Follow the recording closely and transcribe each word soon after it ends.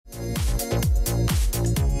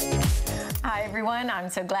everyone. I'm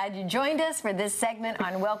so glad you joined us for this segment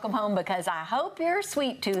on Welcome Home, because I hope your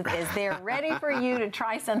sweet tooth is there ready for you to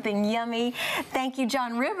try something yummy. Thank you,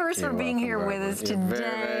 John Rivers, for being here with us today.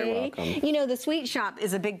 Very welcome. You know, the sweet shop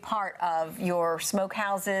is a big part of your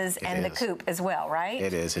smokehouses and the coop as well, right?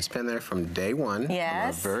 It is. It's been there from day one.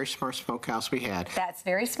 Yes. A very smart smokehouse we had. That's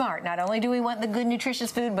very smart. Not only do we want the good, nutritious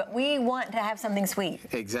food, but we want to have something sweet.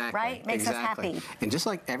 Exactly. Right? Makes us happy. And just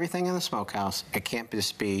like everything in the smokehouse, it can't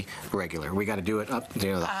just be regular. We got to do it up to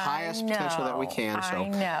the highest potential that we can.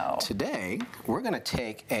 So today, we're going to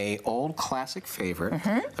take a old classic favorite,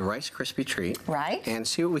 the Rice Krispie treat, and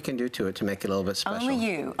see what we can do to it to make it a little bit special.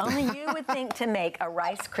 Only you would think to make a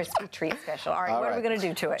Rice Krispie treat special. All right, what are we going to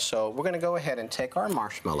do to it? So we're going to go ahead and take our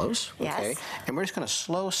marshmallows, okay, and we're just going to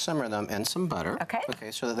slow simmer them in some butter,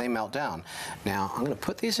 okay, so that they melt down. Now, I'm going to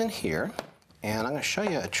put these in here. And I'm going to show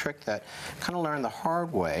you a trick that I kind of learned the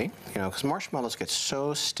hard way, you know, because marshmallows get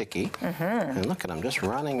so sticky. And look at them just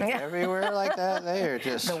running everywhere like that. They are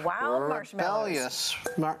just the wild marshmallows.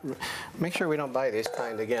 Make sure we don't buy these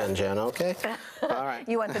kind again, Jen, okay? All right.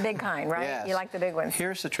 You want the big kind, right? Yes. You like the big ones.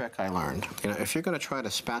 Here's the trick I learned. You know, if you're going to try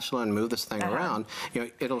to spatula and move this thing around, you know,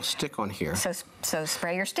 it'll stick on here. So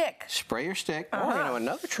spray your stick. Spray your stick. Or, you know,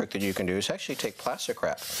 another trick that you can do is actually take plastic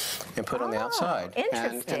wrap and put it on the outside.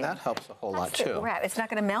 Interesting. And that helps a whole lot. It's not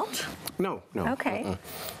going to melt? No. Okay.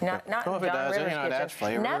 Not in John Rivers'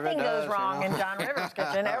 kitchen. Nothing goes wrong in John Rivers'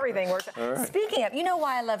 kitchen. Everything works. Speaking of, you know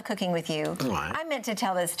why I love cooking with you? Why? I meant to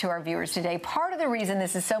tell this to our viewers today. Part of the reason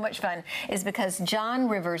this is so much fun is because John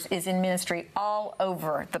Rivers is in ministry all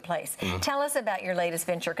over the place. Tell us about your latest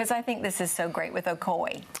venture, because I think this is so great with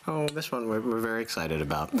Ocoee. Oh, this one we're very excited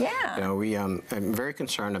about. Yeah. You know, I'm very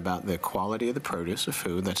concerned about the quality of the produce of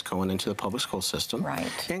food that's going into the public school system.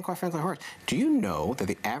 Right. And quite frankly, do you know that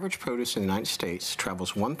the average produce in the United States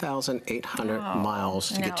travels 1,800 miles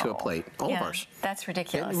to get to a plate? All of ours. That's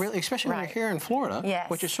ridiculous. Really, especially when you're here in Florida,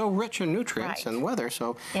 which is so rich in nutrients and weather,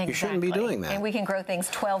 so you shouldn't be doing that. And we can grow things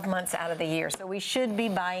 12 months out of the year, so we should be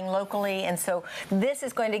buying locally, and so this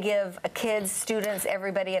is going to give kids, students,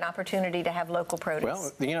 everybody an opportunity to have local produce.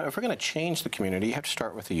 Well, you know, if we're going to change the community, you have to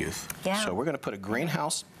start with the youth. Yeah. So we're going to put a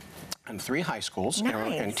greenhouse in 3 high schools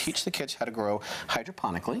and teach the kids how to grow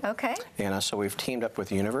hydroponically. Okay. And so we've teamed up with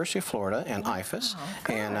the University of Florida and IFAS,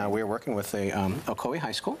 and we're working with the Ocoee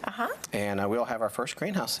High School, and we'll have our first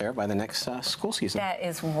greenhouse there by the next school season. That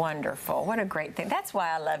is wonderful. What a great thing. That's why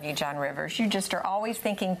I love you, John Rivers. You just are always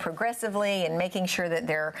thinking progressively and making sure that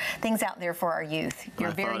there are things out there for our youth. You're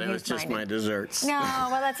very youth-minded. It was just my desserts. No,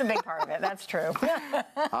 well, that's a big part of it. That's true.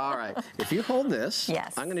 All right. If you hold this,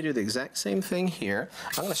 I'm going to do the exact same thing here.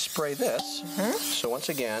 I'm going to spray this, so once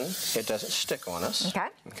again, it doesn't stick on us.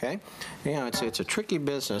 Okay. You know, it's a tricky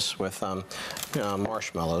business with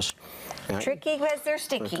marshmallows. Tricky because they're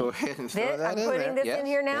sticky. Go ahead and throw that in there. I'm putting this in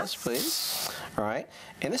here now? Yes, please. All right.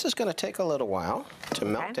 And this is going to take a little while to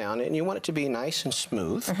melt down, and you want it to be nice and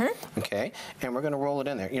smooth. Okay. And we're going to roll it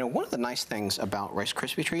in there. You know, one of the nice things about Rice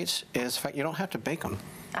Krispie treats is the fact you don't have to bake them.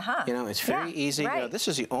 You know, it's very easy. You know, this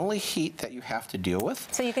is the only heat that you have to deal with.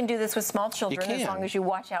 So you can do this with small children as long as you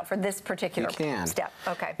watch out for this particular step.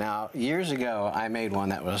 Okay. Now, years ago, I made one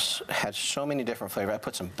that had so many different flavors. I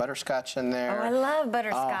put some butterscotch in there. Oh, I love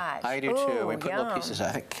butterscotch. I do too. We put little pieces of,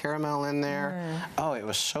 I think, caramel in there. Oh, it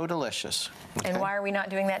was so delicious. And why are we not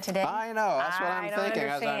doing that today? I know. That's what I'm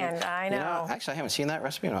thinking. I know. You know, actually, I haven't seen that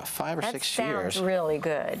recipe in about 5 or 6 years. That sounds really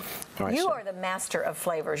good. You are the master of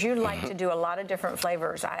flavors. You like to do a lot of different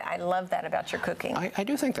flavors. I love that about your cooking. I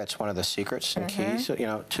do think that's one of the secrets and keys, you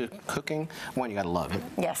know, to cooking. One, you got to love it.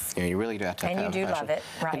 Yes. You know, you really do have to have And you do love it,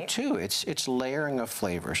 right? And 2, it's layering of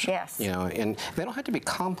flavors. Yes. You know, and they don't have to be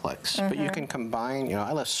complex, but you can combine. You know,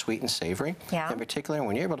 I love sweet and savory. In particular,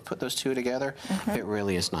 when you're able to put those 2 together, it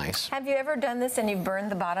really is nice. Have you ever done this and you've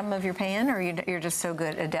burned the bottom of your pan, or you're just so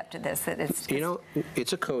adept at this that it's? You know,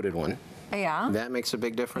 it's a coated one. Yeah. That makes a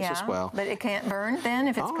big difference as well. But it can't burn then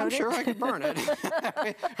if it's coated? I'm sure I could burn it.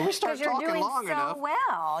 We start talking long enough.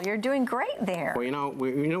 Well, you're doing great there. Well, you know,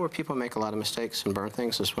 where people make a lot of mistakes and burn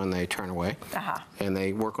things is when they turn away and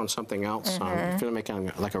they work on something else. If they're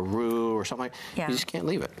making like a roux or something, you just can't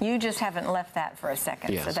leave it. You just haven't left that for a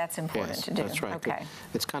second, so that's important to do. That's right. Okay.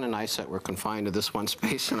 It's kind of nice that we're confined to this one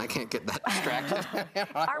space and I can't get that distracted.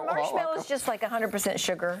 Are marshmallows just like 100%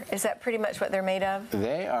 sugar? Is that pretty much what they're made of?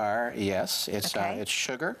 They are, yes. Yes, it's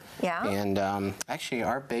sugar. Yeah. And actually,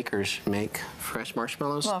 our bakers make fresh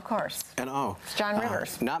marshmallows. Well, of course. And it's John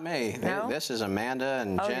Rivers. Not me. No? This is Amanda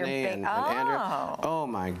and Jenny and Andrew. Oh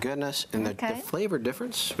my goodness! And the flavor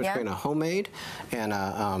difference between a homemade and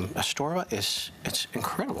a store-bought it's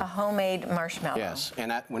incredible. A homemade marshmallow. Yes, and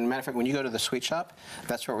matter of fact, when you go to the sweet shop,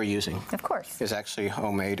 that's what we're using. Of course. It's actually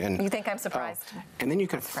homemade. And you think I'm surprised? And then you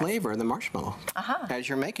can flavor the marshmallow as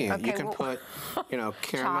you're making it. You can put,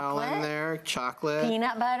 caramel in there, chocolate,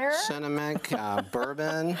 peanut butter, cinnamon,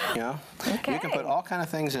 bourbon. You can put all kind of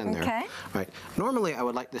things in there. Okay. Right. Normally, I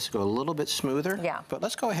would like this to go a little bit smoother. Yeah. But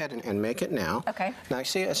let's go ahead and make it now. Okay. Now you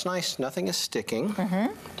see, it's nice. Nothing is sticking.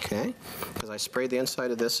 Okay. Because I sprayed the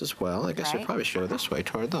inside of this as well. I guess I probably should go this way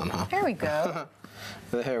toward them, huh? There we go.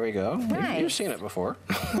 There we go. Nice. You've seen it before.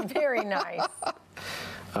 Very nice.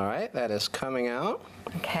 All right, that is coming out.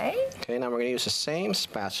 Okay. Okay, now we're going to use the same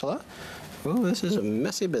spatula. Ooh, this is a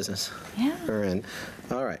messy business. Yeah. We're in.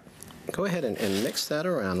 All right, go ahead and mix that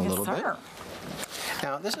around a little bit.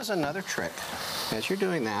 Now, this is another trick. As you're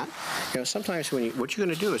doing that, sometimes what you're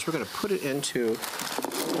going to do is we're going to put it into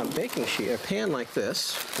a baking sheet, a pan like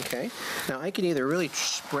this, okay? Now, I can either really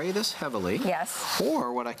spray this heavily,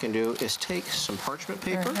 or what I can do is take some parchment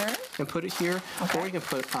paper and put it here, or you can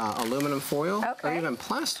put aluminum foil, or even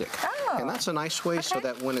plastic. And that's a nice way so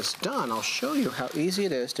that when it's done, I'll show you how easy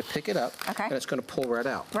it is to pick it up, and it's going to pull right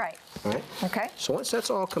out. Right. All right? Okay. So once that's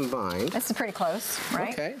all combined... This is pretty close,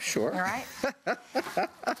 right? Okay, sure. All right.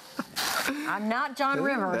 I'm not John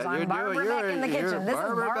Rivers. I'm Barbara back in the kitchen. This is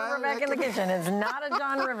Barbara back in the kitchen. It's not a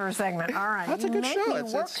John Rivers segment. All right. That's a good show. You make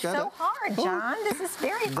me work so hard, John. This is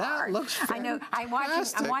very hard. That looks fantastic. I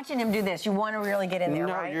know. I'm watching him do this. You want to really get in there,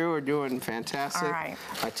 right? No, you are doing fantastic. All right.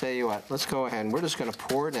 I tell you what, let's go ahead and we're just going to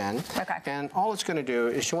pour it in. Okay. And all it's going to do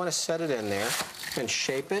is you want to set it in there and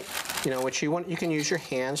shape it. What you want, you can use your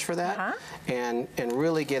hands for that and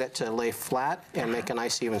really get it to lay flat and make a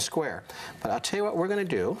nice even square. But I'll tell you what we're going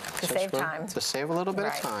to do. To save time. To save a little bit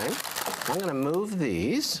of time. I'm going to move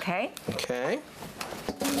these. Okay. Okay.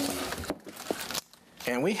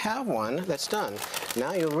 And we have one that's done.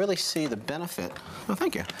 Now you'll really see the benefit,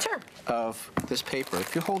 thank you, of this paper.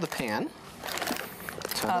 If you hold the pan,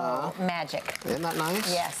 oh, magic. Isn't that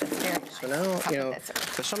nice? Yes, it's very nice. So now,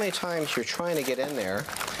 there's so many times you're trying to get in there,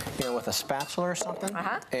 with a spatula or something,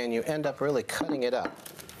 and you end up really cutting it up.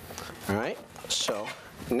 All right? So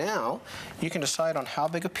now you can decide on how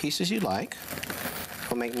big of pieces you like.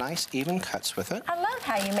 We'll make nice, even cuts with it. I love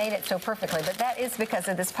how you made it so perfectly, but that is because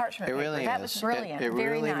of this parchment paper. It really is. That was brilliant. It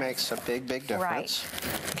Very really nice. makes a big, big difference.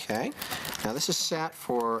 Right. Okay. Now this is sat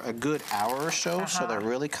for a good hour or so, so that it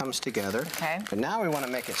really comes together. Okay. But now we want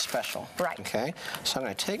to make it special. Right. Okay. So I'm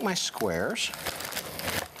going to take my squares.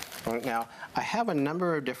 Now, I have a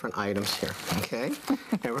number of different items here, okay?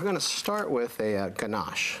 And we're going to start with a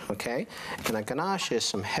ganache, okay? And a ganache is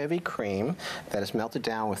some heavy cream that is melted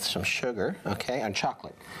down with some sugar, okay, and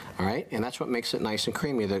chocolate, all right? And that's what makes it nice and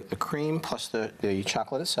creamy, the cream plus the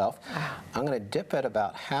chocolate itself. I'm going to dip it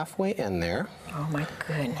about halfway in there. Oh, my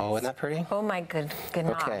goodness. Oh, isn't that pretty? Oh, my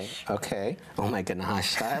ganache. Okay. Oh, my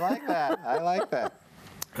ganache. I like that. I like that.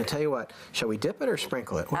 I tell you what, shall we dip it or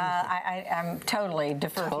sprinkle it? I'm totally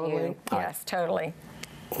defer to you. Yes, totally.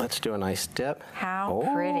 Let's do a nice dip. How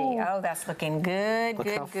pretty. Oh, that's looking good, Look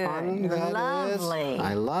good, how good. Fun that Lovely. Is.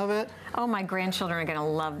 I love it. Oh, my grandchildren are going to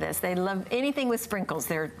love this. They love anything with sprinkles.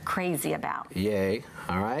 They're crazy about. Yay.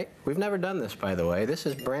 All right. We've never done this, by the way. This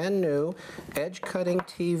is brand new edge-cutting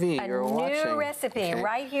TV you're watching. A new recipe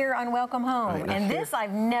right here on Welcome Home. Right, and this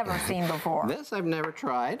I've never seen before. This I've never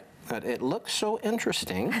tried. But it looks so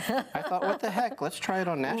interesting. I thought, what the heck? Let's try it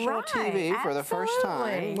on national TV for the first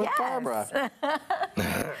time with Barbara.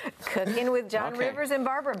 Cooking with John Rivers and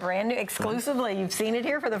Barbara, brand new, exclusively. You've seen it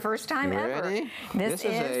here for the first time ever. Ready? This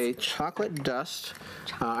is a chocolate dust.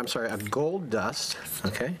 I'm sorry, a gold dust.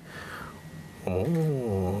 Okay.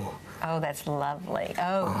 Oh. Oh, that's lovely.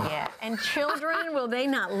 Oh, yeah. And children, will they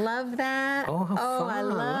not love that? Oh, how fun. I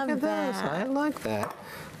love Look at that. This. I like that.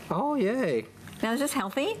 Oh, yay. Now, is this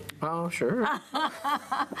healthy? Oh, sure.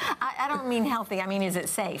 I don't mean healthy. I mean, is it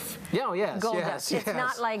safe? Yeah, yes, Gold dust. It's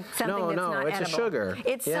not like something that's not edible. No, it's a sugar.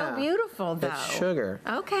 It's so beautiful, though. It's sugar.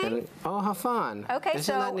 Okay. And, oh, how fun. Okay,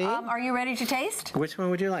 Isn't that neat? Are you ready to taste? Which one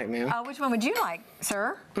would you like, ma'am? Which one would you like,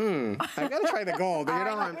 sir? I've got to try the gold.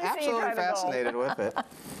 I'm absolutely fascinated with it.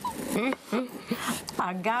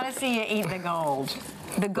 I gotta see you eat the gold.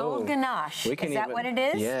 The gold ganache. Is that what it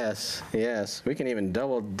is? Yes, yes. We can even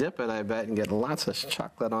double dip it, I bet, and get lots of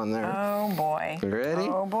chocolate on there. Oh, boy. You ready?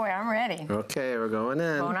 Oh, boy, I'm ready. Okay, we're going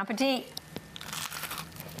in. Bon appetit.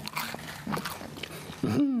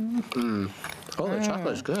 Oh, the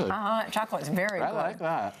chocolate's good. Chocolate's very good. I like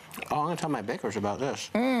that. Oh, I'm going to tell my bakers about this.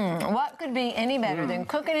 What could be any better than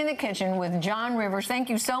cooking in the kitchen with John Rivers? Thank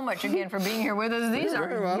you so much again for being here with us. These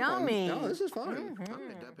are yummy. No, this is fun. I'm going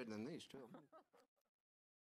to dump it in these, too.